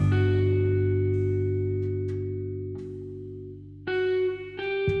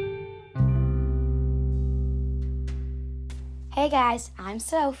Hey guys, I'm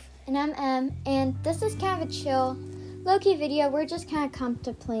Soph. And I'm Em, and this is kind of a chill, low-key video. We're just kind of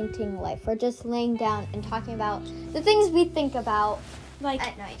contemplating life. We're just laying down and talking about the things we think about Like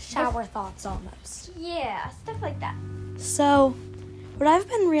at night. shower thoughts almost. Yeah, stuff like that. So, what I've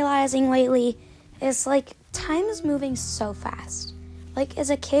been realizing lately is time is moving so fast. As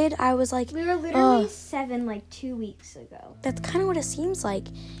a kid, I was like, We were literally 7 2 weeks ago. that's kind of what it seems like.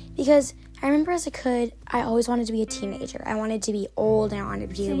 Because I remember as a kid, I always wanted to be a teenager. I wanted to be old and I wanted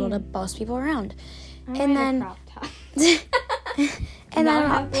to be able to boss people around. And then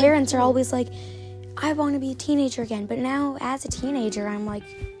my parents are always like, I want to be a teenager again. But now as a teenager, I'm like,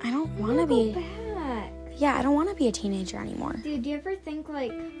 I don't want to be. Back. Yeah, I don't want to be a teenager anymore. Dude, do you ever think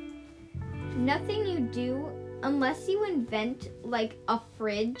nothing you do unless you invent a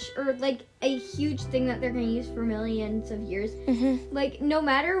fridge or a huge thing that they're gonna use for millions of years, no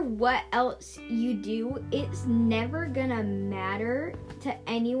matter what else you do, it's never gonna matter to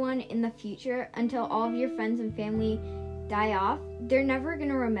anyone in the future until all of your friends and family die off. They're never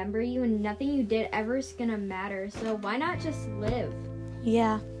gonna remember you, and nothing you did ever is gonna matter. So why not just live?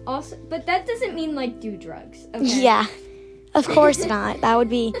 Yeah. Also, but that doesn't mean do drugs. Okay? Yeah. Of course not. That would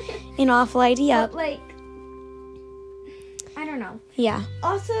be an awful idea. But I don't know. Yeah.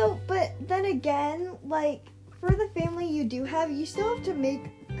 Also, but then again, for the family you do have, you still have to make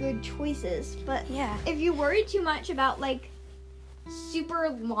good choices. But Yeah. if you worry too much about super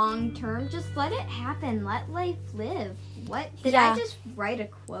long term, just let it happen. Let life live. What did Yeah. I just write a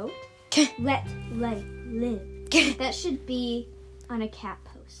quote? Let life live. That should be on a cat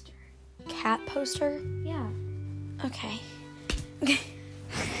poster. Cat poster? Yeah. Okay.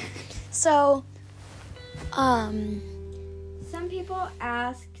 So, Some people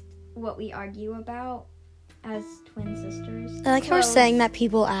asked what we argue about as twin sisters. I like how we're saying that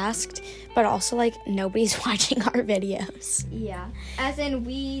people asked, but also nobody's watching our videos. Yeah. As in,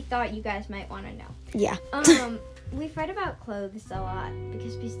 we thought you guys might want to know. Yeah. We fight about clothes a lot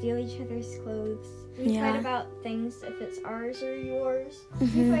because we steal each other's clothes. We Yeah. fight about things if it's ours or yours.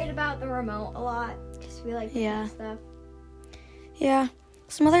 We fight about the remote a lot because we like Yeah. stuff. Yeah.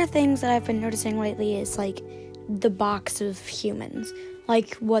 Some other things that I've been noticing lately is the box of humans.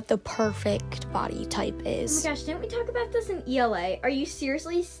 What the perfect body type Oh is. my gosh, didn't we talk about this in ELA? Are you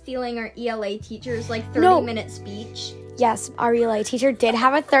seriously stealing our ELA teacher's 30 No. minute speech? Yes, our ELA teacher did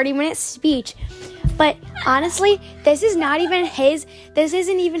have a 30-minute speech. But honestly, this isn't even his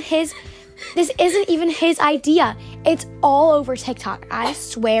idea. It's all over TikTok. I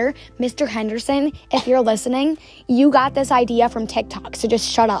swear, Mr. Henderson, if you're listening, you got this idea from TikTok, so just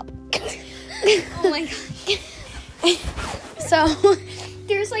shut up. Oh my gosh. So,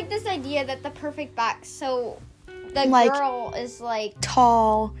 There's this idea that the perfect box, so the girl is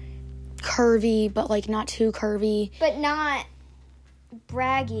tall, curvy, but not too curvy. but not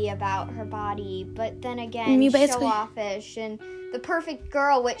braggy about her body, but then again, You basically- show-offish, and the perfect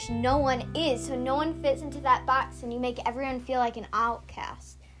girl, which no one is, so no one fits into that box, and you make everyone feel like an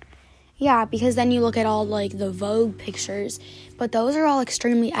outcast. Yeah, because then you look at all the Vogue pictures, but those are all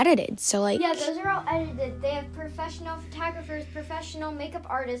extremely edited. So Yeah, those are all edited. They have professional photographers, professional makeup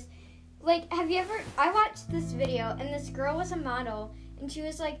artists. Have you ever... I watched this video, and this girl was a model, and she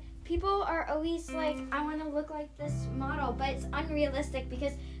was people are always I want to look like this model, but it's unrealistic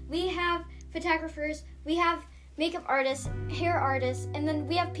because we have photographers, we have makeup artists, hair artists, and then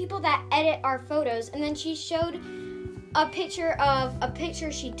we have people that edit our photos. And then she showed a picture of a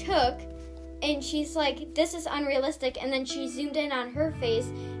picture she took, and she's this is unrealistic, and then she zoomed in on her face,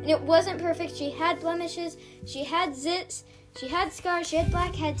 and it wasn't perfect. She had blemishes, she had zits, she had scars, she had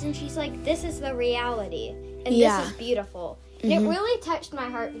blackheads, and she's this is the reality, and Yeah. this is beautiful. And it really touched my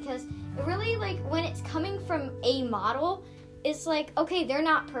heart because it really, when it's coming from a model, it's okay, they're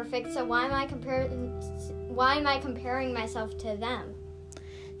not perfect, so why am I comparing myself to them?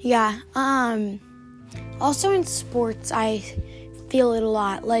 Yeah. Also in sports, I feel it a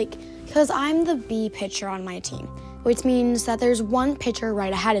lot. Because I'm the B pitcher on my team, which means that there's one pitcher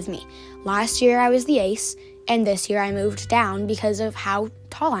right ahead of me. Last year, I was the ace, and this year I moved down because of how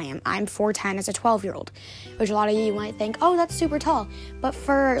tall I am. I'm 4'10" as a 12-year-old, which a lot of you might think, oh, that's super tall. But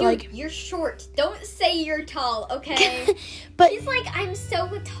for, Dude, you're short. Don't say you're tall, okay? But she's I'm so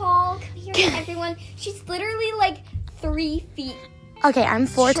tall compared to everyone. She's literally 3 feet okay, I'm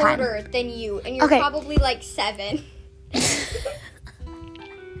 4'10". shorter than you, and you're Okay. probably 7.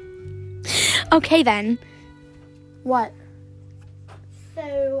 Okay, then. What?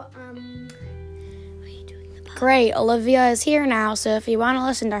 So, Great, Olivia is here now, so if you want to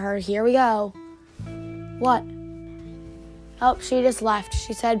listen to her, here we go. What? Oh, she just left.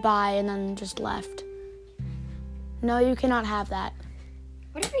 She said bye and then just left. No, you cannot have that.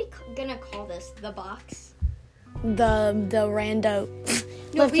 What are we gonna call this? The box? The rando.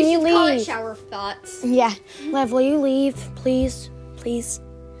 No, Lev, we can you should call it leave? shower thoughts. Yeah. Lev, will you leave? Please. Please.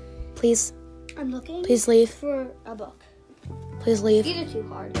 Please. I'm looking Please leave. for a book. Please leave. These are too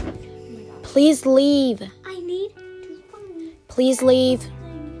hard. Oh my god. Please leave. I need to find Please leave.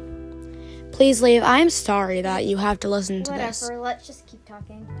 Please leave. I'm sorry that you have to listen to this. Whatever, let's just keep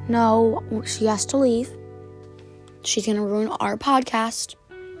talking. No, she has to leave. She's going to ruin our podcast.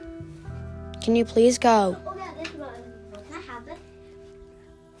 Can you please go? Oh yeah, this one. Can I have it?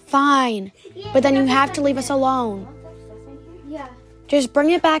 Fine. But then you have to leave us alone. Yeah. Just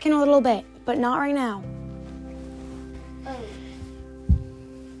bring it back in a little bit, but not right now. Oh.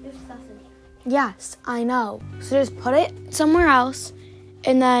 There's stuff in here. Yes, I know. So just put it somewhere else,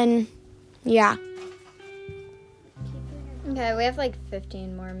 and then, yeah. Okay, we have like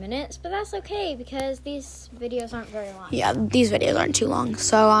 15 more minutes, but that's okay because these videos aren't very long. Yeah, these videos aren't too long.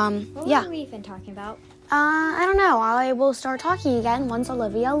 So, What yeah. were we even talking about? I don't know. I will start talking again once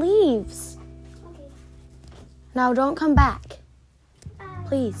Olivia leaves. Okay. No, don't come back.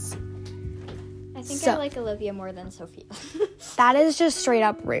 Please. I think So- I like Olivia more than Sophia. That is just straight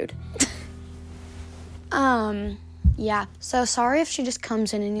up rude. Yeah. So sorry if she just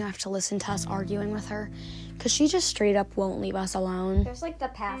comes in and you have to listen to us arguing with her. Because she just straight up won't leave us alone. There's like the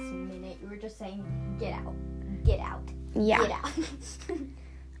past minute you were just saying, get out, get out, Yeah. get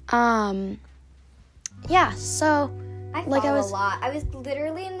out. Yeah, so I Like, I fall was- a lot. I was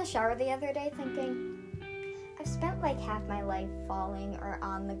literally in the shower the other day thinking, I've spent like half my life falling or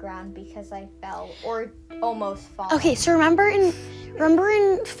on the ground because I fell or almost fall. okay, so remember in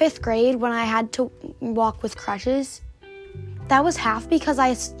 5th grade when I had to walk with crutches? That was half because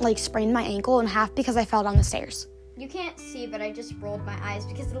I like sprained my ankle and half because I fell down the stairs. You can't see, but I just rolled my eyes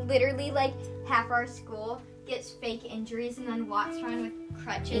because literally like half our school gets fake injuries and then walks around with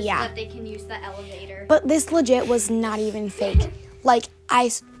crutches Yeah. so that they can use the elevator. But this legit was not even fake. Like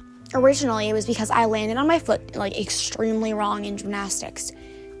originally it was because I landed on my foot like extremely wrong in gymnastics.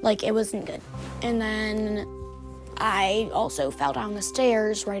 Like it wasn't good. And then I also fell down the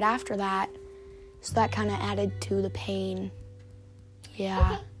stairs right after that. So that kind of added to the pain.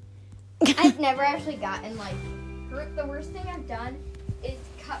 Yeah. I've never actually gotten like hurt. The worst thing I've done is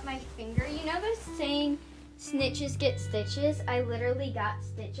cut my finger. You know the saying, snitches get stitches? I literally got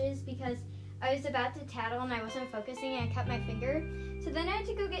stitches because I was about to tattle and I wasn't focusing and I cut my finger. So then I had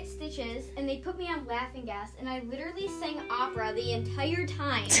to go get stitches and they put me on laughing gas and I literally sang opera the entire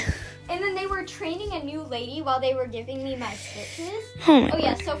time. And then they were training a new lady while they were giving me my stitches. Oh my Oh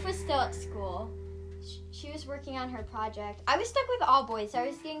yeah, God. Soph was still at school. She was working on her project. I was stuck with all boys. I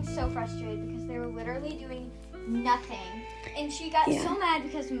was getting so frustrated because they were literally doing nothing. And she got Yeah. so mad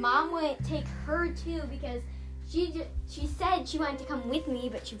because mom wouldn't take her too because she said she wanted to come with me,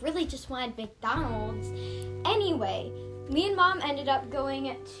 but she really just wanted McDonald's. Anyway, me and mom ended up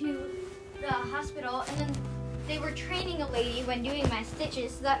going to the hospital and then they were training a lady when doing my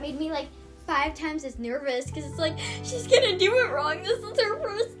stitches, so that made me like 5 times as nervous because it's like, she's gonna do it wrong. This is her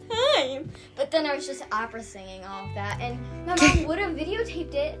first time. But then I was just opera singing all of that, and my mom would have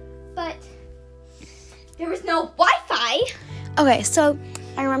videotaped it, but there was no Wi-Fi. Okay, so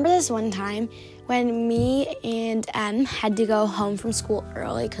I remember this one time when me and Em had to go home from school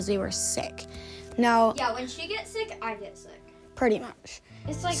early because we were sick. No, Yeah, when she gets sick, I get sick. pretty much.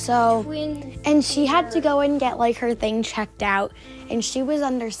 It's like So, twins. And she had to go and get like her thing checked out, and she was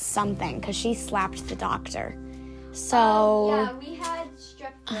under something because she slapped the doctor. So Yeah, we had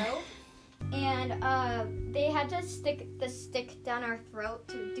strep throat, and they had to stick the stick down our throat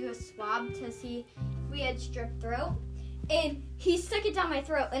to do a swab to see if we had strep throat. And he stuck it down my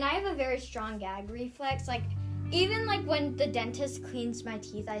throat, and I have a very strong gag reflex. Like, even like when the dentist cleans my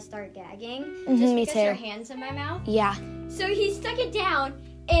teeth, I start gagging just me because too. your hand's in my mouth. yeah. So he stuck it down,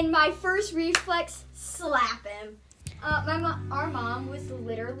 and my first reflex, slap him. Our mom was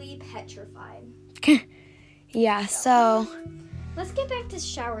literally petrified. Yeah, so Let's get back to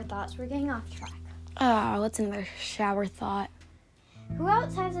shower thoughts. We're getting off track. what's another shower thought? Who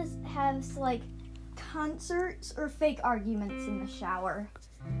else has like concerts or fake arguments in the shower?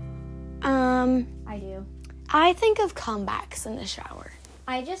 I do. I think of comebacks in the shower.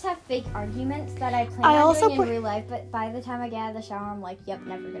 I just have fake arguments that I plan I on also doing put- in real life, but by the time I get out of the shower, I'm like, yep,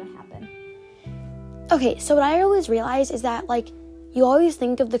 never gonna happen. Okay, so what I always realize is that like you always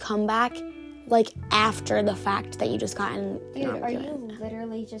think of the comeback like after the fact that you just got in an Dude, are argument. you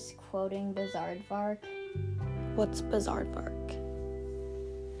literally just quoting Bizarrevark? What's Bizarrevark?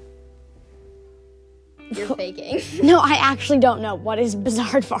 You're faking. No, I actually don't know. What is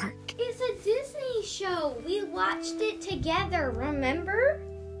Bizarrevark? It's a Disney show. show. We watched it together, remember?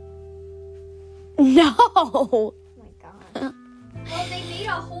 No. Oh my god. Well, they made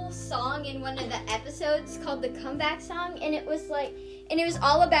a whole song in one of the episodes called the Comeback Song, and it was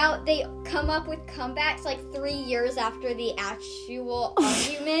all about they come up with comebacks like 3 years after the actual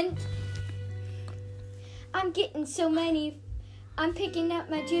argument. I'm picking up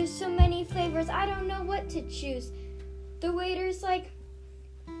my juice, so many flavors, I don't know what to choose. The waiter's like,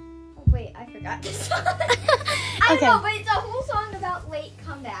 oh wait, I forgot this song. I don't know, but it's a whole song about late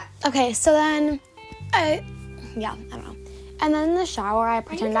comebacks. Okay, so then, I don't know. And then in the shower, I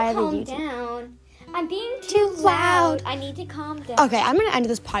pretend I have a YouTube. Calm down. I'm being too loud. I need to calm down. Okay, I'm going to end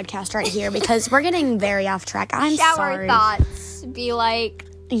this podcast right here because we're getting very off track. I'm Shower sorry. thoughts. Be like.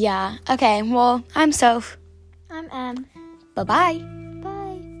 Yeah. Okay, well, I'm Soph. I'm Em. Bye-bye.